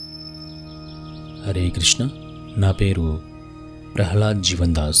హరే కృష్ణ. నా పేరు ప్రహ్లాద్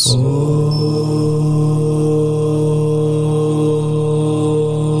జీవన్ దాస్.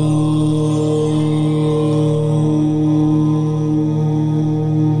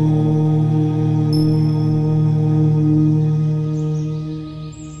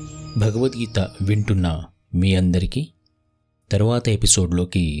 భగవద్గీత వింటున్న మీ అందరికీ తరువాత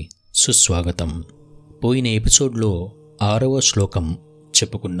ఎపిసోడ్లోకి సుస్వాగతం. పోయిన ఎపిసోడ్లో 6వ శ్లోకం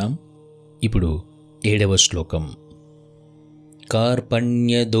చెప్పుకున్నాం. ఇప్పుడు 7వ శ్లోకం.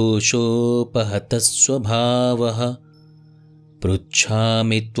 కార్పణ్యదోషోపహతః స్వభావః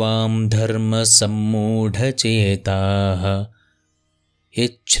పృచ్ఛామి త్వాం ధర్మ సమ్మూఢచేతాః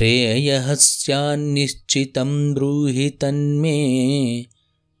యచ్ఛ్రేయః స్యాన్నిశ్చితం బ్రూహి తన్మే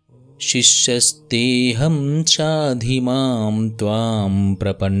శిష్యస్తేహం చాధిమాం త్వాం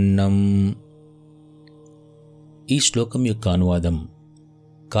ప్రపన్నం. ఈ శ్లోకం యొక్క అనువాదం: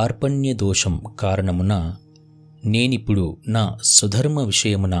 కార్పణ్య దోషం కారణమున నేనిప్పుడు నా స్వధర్మ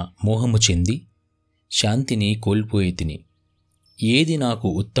విషయమున మోహము చెంది శాంతిని కోల్పోయితిని. ఏది నాకు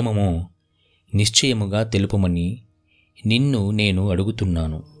ఉత్తమమో నిశ్చయముగా తెలుపమని నిన్ను నేను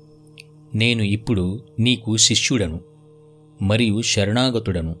అడుగుతున్నాను. నేను ఇప్పుడు నీకు శిష్యుడను మరియు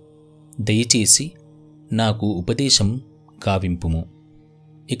శరణాగతుడను. దయచేసి నాకు ఉపదేశం కావింపుము.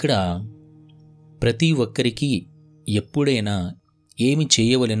 ఇక్కడ ప్రతి ఒక్కరికి ఎప్పుడైనా ఏమి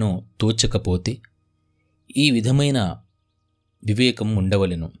చేయవలెనో తోచకపోతే ఈ విధమైన వివేకం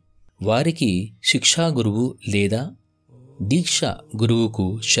ఉండవలెను. వారికి శిక్షా గురువు లేదా దీక్ష గురువుకు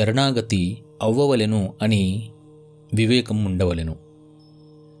శరణాగతి అవ్వవలెను అని వివేకం ఉండవలెను.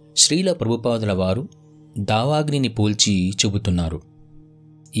 శ్రీల ప్రభుపాదుల వారు దావాగ్నిని పోల్చి చెబుతున్నారు.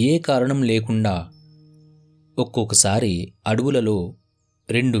 ఏ కారణం లేకుండా ఒక్కొక్కసారి అడవులలో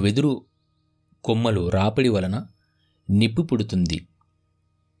 2 వెదురు కొమ్మలు రాపిడి వలన నిప్పు పుడుతుంది.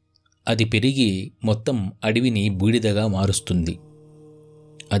 అది పెరిగి మొత్తం అడవిని బూడిదగా మారుస్తుంది.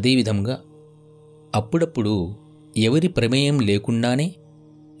 అదేవిధంగా అప్పుడప్పుడు ఎవరి ప్రమేయం లేకుండానే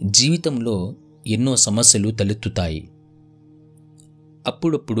జీవితంలో ఎన్నో సమస్యలు తలెత్తుతాయి.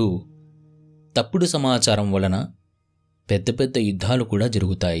 అప్పుడప్పుడు తప్పుడు సమాచారం వలన పెద్ద పెద్ద యుద్ధాలు కూడా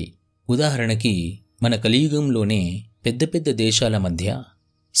జరుగుతాయి. ఉదాహరణకి మన కలియుగంలోనే పెద్ద పెద్ద దేశాల మధ్య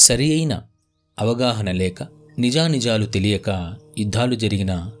సరి అయిన అవగాహన లేక నిజానిజాలు తెలియక యుద్ధాలు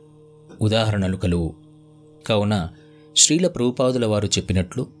జరిగిన ఉదాహరణలు కలువు. కావున శ్రీల ప్రభుపాదుల వారు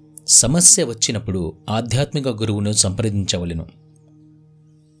చెప్పినట్లు సమస్య వచ్చినప్పుడు ఆధ్యాత్మిక గురువును సంప్రదించవలెను.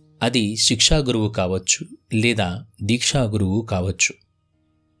 అది శిక్షా గురువు కావచ్చు లేదా దీక్షా గురువు కావచ్చు.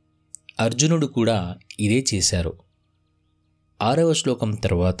 అర్జునుడు కూడా ఇదే చేశారు. 6వ శ్లోకం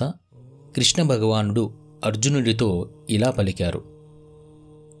తర్వాత కృష్ణ భగవానుడు అర్జునుడితో ఇలా పలికారు: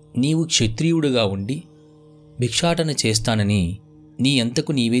 నీవు క్షత్రియుడిగా ఉండి భిక్షాటన చేస్తానని నీ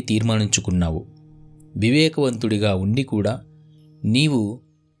అంతకు నీవే తీర్మానించుకున్నావు. వివేకవంతుడిగా ఉండి కూడా నీవు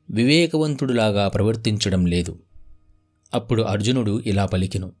వివేకవంతుడిలాగా ప్రవర్తించడం లేదు. అప్పుడు అర్జునుడు ఇలా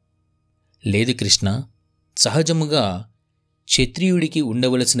పలికెను: లేదు కృష్ణ, సహజముగా క్షత్రియుడికి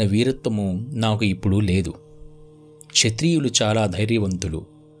ఉండవలసిన వీరత్వము నాకు ఇప్పుడు లేదు. క్షత్రియులు చాలా ధైర్యవంతులు.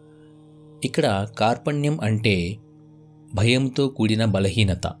 ఇక్కడ కార్పణ్యం అంటే భయంతో కూడిన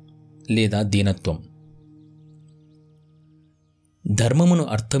బలహీనత లేదా దీనత్వం. ధర్మమును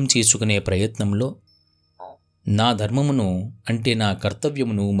అర్థం చేసుకునే ప్రయత్నంలో నా ధర్మమును అంటే నా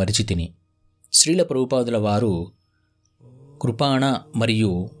కర్తవ్యమును మరిచితిని. శ్రీల ప్రభుపాదుల వారు కృపాణ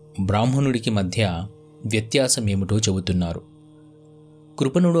మరియు బ్రాహ్మణుడికి మధ్య వ్యత్యాసం ఏమిటో చెబుతున్నారు.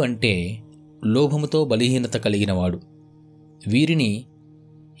 కృపణుడు అంటే లోభముతో బలహీనత కలిగినవాడు. వీరిని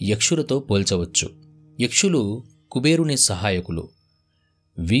యక్షులతో పోల్చవచ్చు. యక్షులు కుబేరుని సహాయకులు.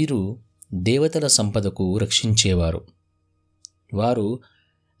 వీరు దేవతల సంపదకు రక్షించేవారు. వారు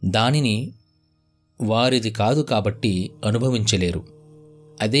దానిని వారిది కాదు కాబట్టి అనుభవించలేరు.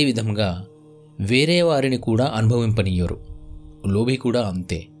 అదేవిధంగా వేరే వారిని కూడా అనుభవింపనీయరు. లోభి కూడా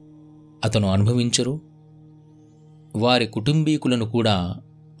అంతే. అతను అనుభవించరు, వారి కుటుంబీకులను కూడా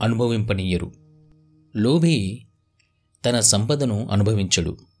అనుభవింపనీయరు. లోభి తన సంపదను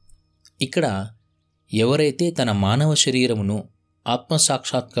అనుభవించడు. ఇక్కడ ఎవరైతే తన మానవ శరీరమును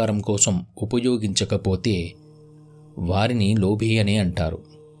ఆత్మసాక్షాత్కారం కోసం ఉపయోగించకపోతే వారిని లోభి అనే అంటారు.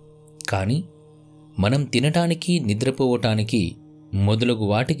 కానీ మనం తినటానికి, నిద్రపోవటానికి మొదలగు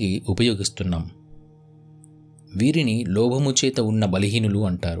వాటికి ఉపయోగిస్తున్నాం. వీరిని లోభము చేత ఉన్న బలహీనులు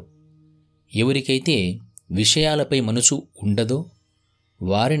అంటారు. ఎవరికైతే విషయాలపై మనసు ఉండదో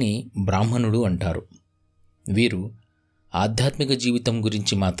వారిని బ్రాహ్మణుడు అంటారు. వీరు ఆధ్యాత్మిక జీవితం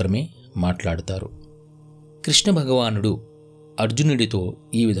గురించి మాత్రమే మాట్లాడుతారు. కృష్ణ భగవానుడు అర్జునుడితో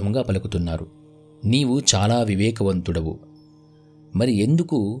ఈ విధంగా పలుకుతున్నారు: నీవు చాలా వివేకవంతుడవు. మరి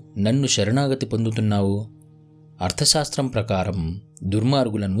ఎందుకు నన్ను శరణాగతి పొందుతున్నావు? అర్థశాస్త్రం ప్రకారం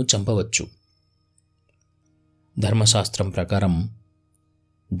దుర్మార్గులను చంపవచ్చు, ధర్మశాస్త్రం ప్రకారం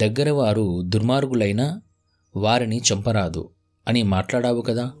దగ్గరవారు దుర్మార్గులైనా వారిని చంపరాదు అని మాట్లాడావు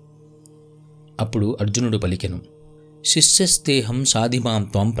కదా. అప్పుడు అర్జునుడు పలికెను, శిష్యస్తేహం సాధిమాం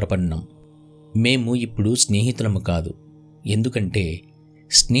త్వం ప్రపన్నం. మేము ఇప్పుడు స్నేహితులము కాదు. ఎందుకంటే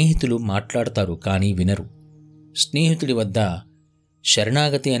స్నేహితులు మాట్లాడతారు కానీ వినరు. స్నేహితుడి వద్ద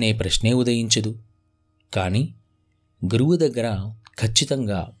శరణాగతి అనే ప్రశ్నే ఉదయించదు. కానీ గురువు దగ్గర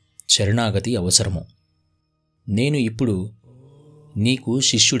ఖచ్చితంగా శరణాగతి అవసరము. నేను ఇప్పుడు నీకు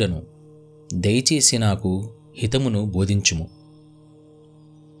శిష్యుడను, దయచేసి నాకు హితమును బోధించుము.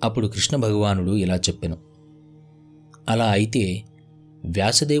 అప్పుడు కృష్ణ భగవానుడు ఇలా చెప్పెను, అలా అయితే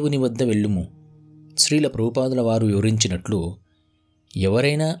వ్యాసదేవుని వద్ద వెళ్ళుము. శ్రీల ప్రభుపాదుల వారు వివరించినట్లు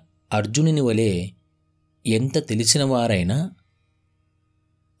ఎవరైనా అర్జునుని వలె ఎంత తెలిసిన వారైనా,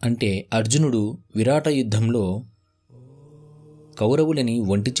 అంటే అర్జునుడు విరాట యుద్ధంలో కౌరవులని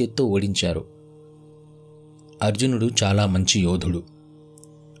ఒంటి చేత్తో ఓడించారు. అర్జునుడు చాలా మంచి యోధుడు.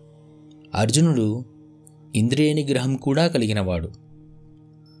 అర్జునుడు ఇంద్రియ నిగ్రహం కూడా కలిగినవాడు.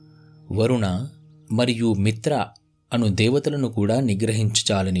 వరుణ మరియు మిత్ర అను దేవతలను కూడా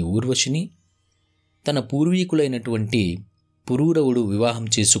నిగ్రహించాలని ఊర్వశిని తన పూర్వీకులైనటువంటి పురూరవుడు వివాహం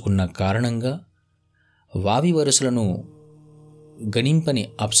చేసుకున్న కారణంగా వావి వరుసలను గణింపని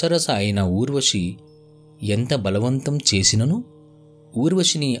అప్సరస అయిన ఊర్వశి ఎంత బలవంతం చేసినను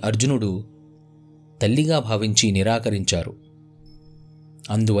ఊర్వశిని అర్జునుడు తల్లిగా భావించి నిరాకరించారు.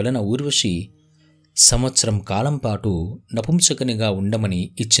 అందువలన ఊర్వశి సంవత్సరం కాలం పాటు నపుంసకునిగా ఉండమని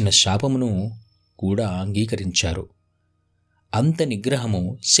ఇచ్చిన శాపమును కూడా అంగీకరించారు. అంత నిగ్రహము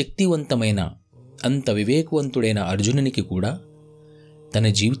శక్తివంతమైన, అంత వివేకవంతుడైన అర్జునునికి కూడా తన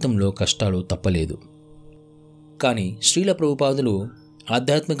జీవితంలో కష్టాలు తప్పలేదు. కానీ శ్రీల ప్రభుపాదులు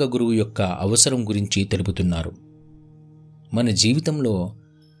ఆధ్యాత్మిక గురువు యొక్క అవసరం గురించి తెలుపుతున్నారు. మన జీవితంలో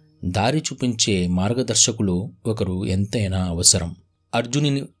దారి చూపించే మార్గదర్శకులు ఒకరు ఎంతైనా అవసరం.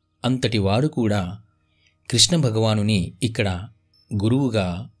 అర్జునుని అంతటి వారు కూడా కృష్ణ భగవానుని ఇక్కడ గురువుగా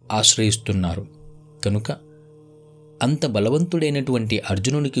ఆశ్రయిస్తున్నారు. కనుక అంత బలవంతుడైనటువంటి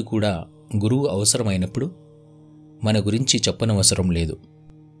అర్జునునికి కూడా గురువు అవసరమైనప్పుడు మన గురించి చెప్పనవసరం లేదు.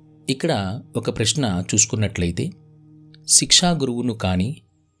 ఇక్కడ ఒక ప్రశ్న చూసుకున్నట్లయితే, శిక్షా గురువును కానీ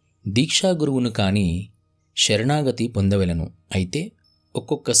దీక్షా గురువును కానీ శరణాగతి పొందవలెను. అయితే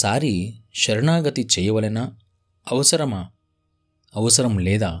ఒక్కొక్కసారి శరణాగతి చేయవలెనా, అవసరమా, అవసరం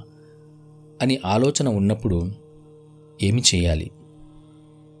లేదా అని ఆలోచన ఉన్నప్పుడు ఏమి చేయాలి?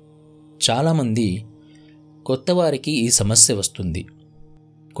 చాలామంది కొత్తవారికి ఈ సమస్య వస్తుంది.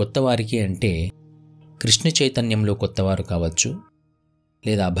 కొత్తవారికి అంటే కృష్ణ చైతన్యంలో కొత్తవారు కావచ్చు,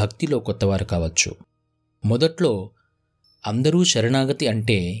 లేదా భక్తిలో కొత్తవారు కావచ్చు. మొదట్లో అందరూ శరణాగతి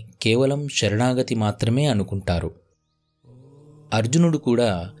అంటే కేవలం శరణాగతి మాత్రమే అనుకుంటారు. అర్జునుడు కూడా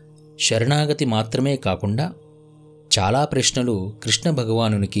శరణాగతి మాత్రమే కాకుండా చాలా ప్రశ్నలు కృష్ణ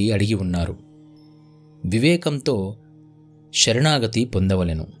భగవానునికి అడిగి ఉన్నారు. వివేకంతో శరణాగతి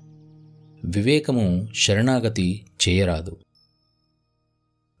పొందవలెను. వివేకము శరణాగతి చేయరాదు.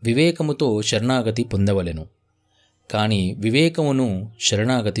 వివేకముతో శరణాగతి పొందవలెను, కానీ వివేకమును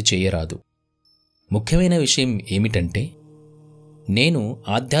శరణాగతి చేయరాదు. ముఖ్యమైన విషయం ఏమిటంటే, నేను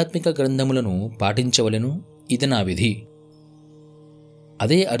ఆధ్యాత్మిక గ్రంథములను పాటించవలెను, ఇది నా విధి.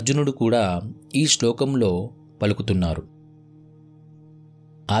 అదే అర్జునుడు కూడా ఈ శ్లోకంలో పలుకుతున్నారు.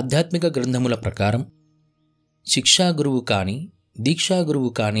 ఆధ్యాత్మిక గ్రంథముల ప్రకారం శిక్షాగురువు కానీ దీక్షాగురువు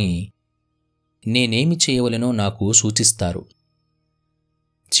కానీ నేనేమి చేయవలెనో నాకు సూచిస్తారు.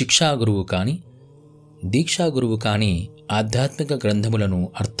 శిక్షాగురువు కానీ దీక్షాగురువు కానీ ఆధ్యాత్మిక గ్రంథములను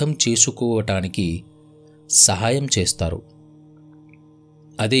అర్థం చేసుకోవటానికి సహాయం చేస్తారు.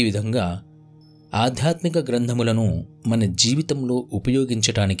 అదేవిధంగా ఆధ్యాత్మిక గ్రంథములను మన జీవితంలో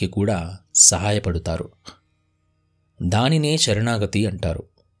ఉపయోగించటానికి కూడా సహాయపడతారు. దానినే శరణాగతి అంటారు.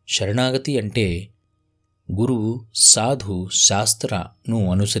 శరణాగతి అంటే గురువు, సాధు, శాస్త్రను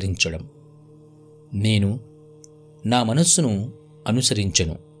అనుసరించడం. నేను నా మనస్సును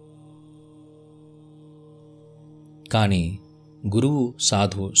అనుసరించను, కానీ గురువు,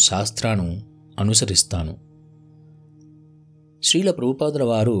 సాధు, శాస్త్రాను అనుసరిస్తాను. శ్రీల ప్రభుపాదుల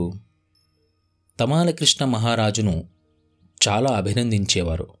వారు తమాల కృష్ణ మహారాజును చాలా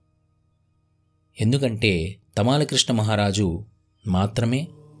అభినందించేవారు. ఎందుకంటే తమాల కృష్ణ మహారాజు మాత్రమే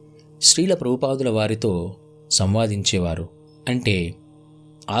శ్రీల ప్రభుపాదుల వారితో సంవాదించేవారు, అంటే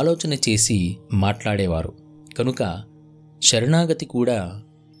ఆలోచన చేసి మాట్లాడేవారు. కనుక శరణాగతి కూడా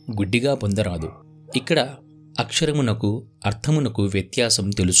గుడ్డిగా పొందరాదు. ఇక్కడ అక్షరమునకు అర్థమునకు వ్యత్యాసం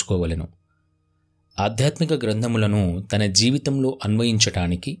తెలుసుకోవలెను. ఆధ్యాత్మిక గ్రంథములను తన జీవితంలో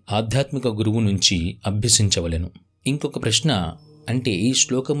అన్వయించటానికి ఆధ్యాత్మిక గురువు నుంచి అభ్యసించవలెను. ఇంకొక ప్రశ్న, అంటే ఈ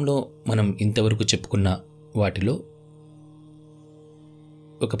శ్లోకంలో మనం ఇంతవరకు చెప్పుకున్న వాటిలో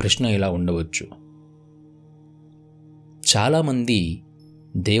ఒక ప్రశ్న ఇలా ఉండవచ్చు. చాలామంది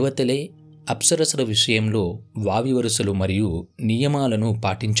దేవతలే అప్సరసల విషయంలో వావి వరుసలు మరియు నియమాలను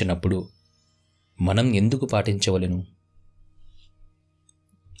పాటించినప్పుడు మనం ఎందుకు పాటించవలెను?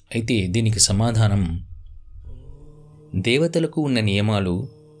 అయితే దీనికి సమాధానం, దేవతలకు ఉన్న నియమాలు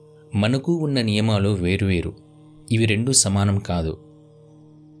మనకు ఉన్న నియమాలు వేరువేరు. ఇవి రెండు సమానం కాదు.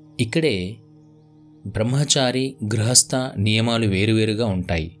 ఇక్కడే బ్రహ్మచారి గృహస్థ నియమాలు వేరువేరుగా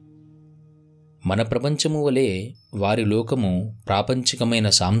ఉంటాయి. మన ప్రపంచము వలె వారి లోకము ప్రాపంచికమైన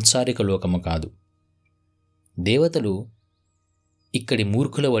సాంసారిక లోకము కాదు. దేవతలు ఇక్కడి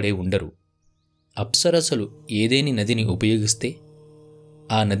మూర్ఖుల వలె ఉండరు. అప్సరసలు ఏదేని నదిని ఉపయోగిస్తే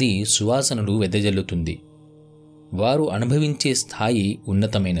ఆ నది సువాసనలు వెదజల్లుతుంది. వారు అనుభవించే స్థాయి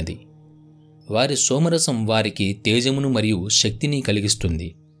ఉన్నతమైనది. వారి సోమరసం వారికి తేజమును మరియు శక్తిని కలిగిస్తుంది.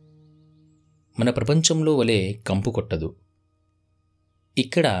 మన ప్రపంచంలో వలె కంపు కొట్టదు.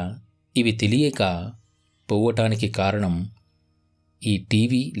 ఇక్కడ ఇవి తెలియక పోవటానికి కారణం ఈ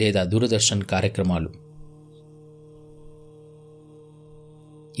టీవీ లేదా దూరదర్శన్ కార్యక్రమాలు.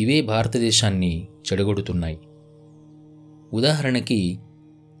 ఇవే భారతదేశాన్ని చెడగొడుతున్నాయి. ఉదాహరణకి,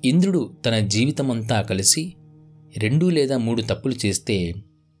 ఇంద్రుడు తన జీవితమంతా కలిసి 2 లేదా 3 తప్పులు చేస్తే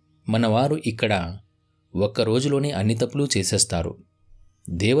మనవారు ఇక్కడ ఒక్క రోజులోనే అన్ని తప్పులు చేసేస్తారు.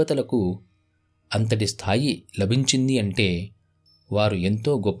 దేవతలకు అంతటి స్థాయి లభించింది అంటే వారు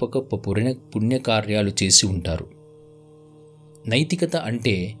ఎంతో గొప్ప గొప్ప పుణ్యకార్యాలు చేసి ఉంటారు. నైతికత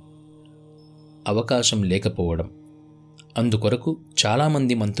అంటే అవకాశం లేకపోవడం. అందుకొరకు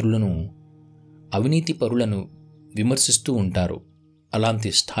చాలామంది మంత్రులను, అవినీతి పరులను విమర్శిస్తూ ఉంటారు. అలాంటి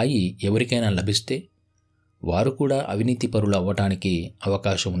స్థాయి ఎవరికైనా లభిస్తే వారు కూడా అవినీతి పరులు అవ్వటానికి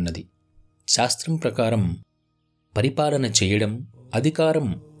అవకాశం ఉన్నది. శాస్త్రం ప్రకారం పరిపాలన చేయడం, అధికారం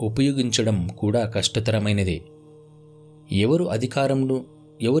ఉపయోగించడం కూడా కష్టతరమైనదే. ఎవరు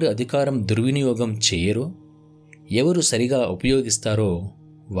అధికారం దుర్వినియోగం చేయరో, ఎవరు సరిగా ఉపయోగిస్తారో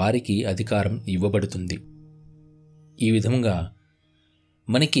వారికి అధికారం ఇవ్వబడుతుంది. ఈ విధంగా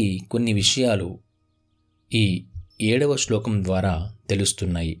మనకి కొన్ని విషయాలు ఈ 7వ శ్లోకం ద్వారా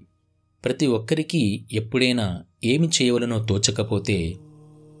తెలుస్తున్నాయి. ప్రతి ఒక్కరికి ఎప్పుడైనా ఏమి చేయవలనో తోచకపోతే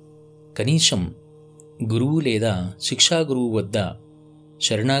కనీసం గురువు లేదా శిక్షా గురువు వద్ద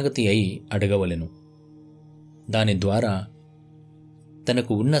శరణాగతి అయి అడగవలెను. దాని ద్వారా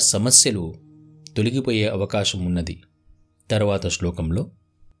తనకు ఉన్న సమస్యలు తొలగిపోయే అవకాశం ఉన్నది. తర్వాత శ్లోకంలో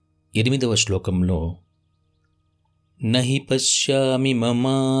 8వ శ్లోకంలో నహి పశ్యామి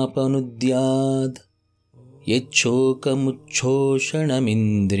మమాపనుద్యాద్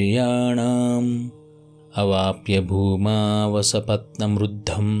యచ్చోకముచ్ఛోషణమింద్రియాణం అవాప్య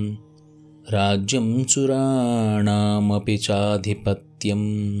భూమావసపత్నమృద్ధం రాజ్యం సురాణామపి చాధిపత్యం.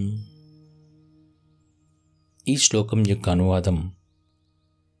 ఈ శ్లోకం యొక్క అనువాదం,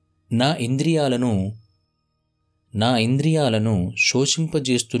 నా ఇంద్రియాలను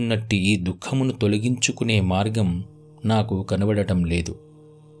శోషింపజేస్తున్నట్టి ఈ దుఃఖమును తొలగించుకునే మార్గం నాకు కనబడటం లేదు.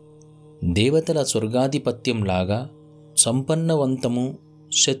 దేవతల స్వర్గాధిపత్యంలాగా సంపన్నవంతము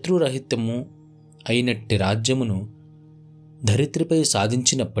శత్రురహితము అయినట్టి రాజ్యమును ధరిత్రిపై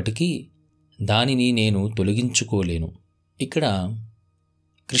సాధించినప్పటికీ దానిని నేను తొలగించుకోలేను. ఇక్కడ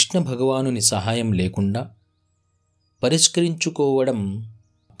కృష్ణ భగవానుని సహాయం లేకుండా పరిష్కరించుకోవడం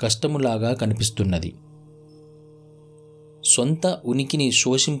కష్టములాగా కనిపిస్తున్నది. సొంత ఉనికిని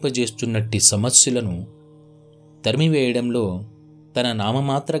శోషింపజేస్తున్నట్టి సమస్యలను తరిమివేయడంలో తన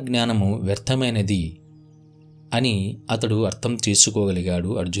నామమాత్ర జ్ఞానము వ్యర్థమైనది అని అతడు అర్థం చేసుకోగలిగాడు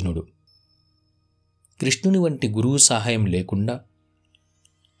అర్జునుడు. కృష్ణుని వంటి గురువు సహాయం లేకుండా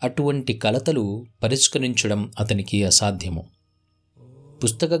అటువంటి కలతలు పరిష్కరించడం అతనికి అసాధ్యము.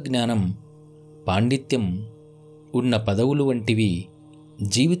 పుస్తక జ్ఞానం, పాండిత్యం ఉన్న పదవులు వంటివి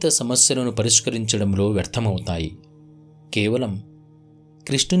జీవిత సమస్యలను పరిష్కరించడంలో వ్యర్థమవుతాయి. కేవలం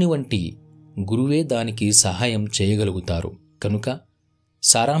కృష్ణుని వంటి గురువే దానికి సహాయం చేయగలుగుతారు. కనుక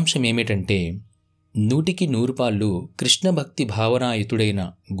సారాంశమేమిటంటే, 100కి 100 పాళ్ళు కృష్ణ భక్తి భావనాయుతుడైన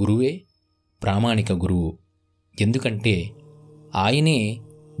గురువే ప్రామాణిక గురువు. ఎందుకంటే ఆయనే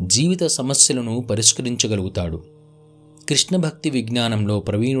జీవిత సమస్యలను పరిష్కరించగలుగుతాడు. కృష్ణ భక్తి విజ్ఞానంలో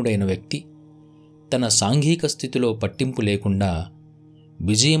ప్రవీణుడైన వ్యక్తి తన సాంఘిక స్థితిలో పట్టింపు లేకుండా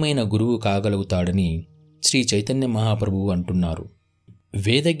విజయమైన గురువు కాగలుగుతాడని శ్రీ చైతన్య మహాప్రభువు అంటున్నారు.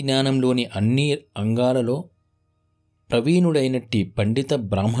 వేద జ్ఞానంలోని అన్ని అంగాలలో ప్రవీణుడైనట్టి పండిత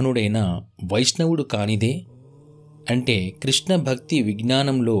బ్రాహ్మణుడైన వైష్ణవుడు కానిదే అంటే కృష్ణ భక్తి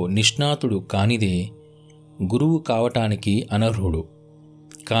విజ్ఞానంలో నిష్ణాతుడు కానిదే గురువు కావటానికి అనర్హుడు.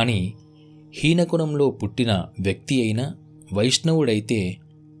 కానీ హీనకులంలో పుట్టిన వ్యక్తి అయినా వైష్ణవుడైతే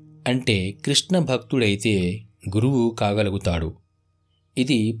అంటే కృష్ణ భక్తుడైతే గురువు కాగలుగుతాడు.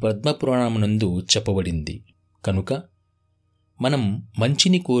 ఇది పద్మపురాణమునందు చెప్పబడింది. కనుక మనం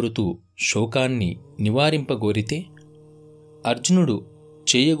మంచిని కోరుతూ శోకాన్ని నివారింపగోరితే అర్జునుడు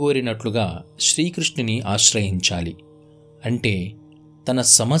చేయగోరినట్లుగా శ్రీకృష్ణుని ఆశ్రయించాలి. అంటే తన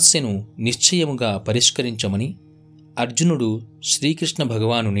సమస్యను నిశ్చయముగా పరిష్కరించమని అర్జునుడు శ్రీకృష్ణ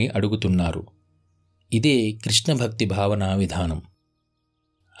భగవానుని అడుగుతున్నారు. ఇదే కృష్ణ భక్తి భావన విధానం.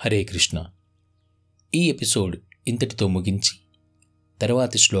 హరే కృష్ణ. ఈ ఎపిసోడ్ ఇంతటితో ముగించి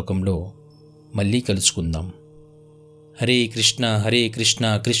తర్వాతి శ్లోకంలో మళ్ళీ కలుసుకుందాం. హరే కృష్ణ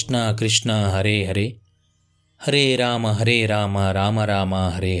కృష్ణ కృష్ణ హరే హరే, హరే రామ రామ రామ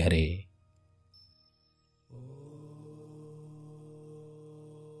హరే హరే.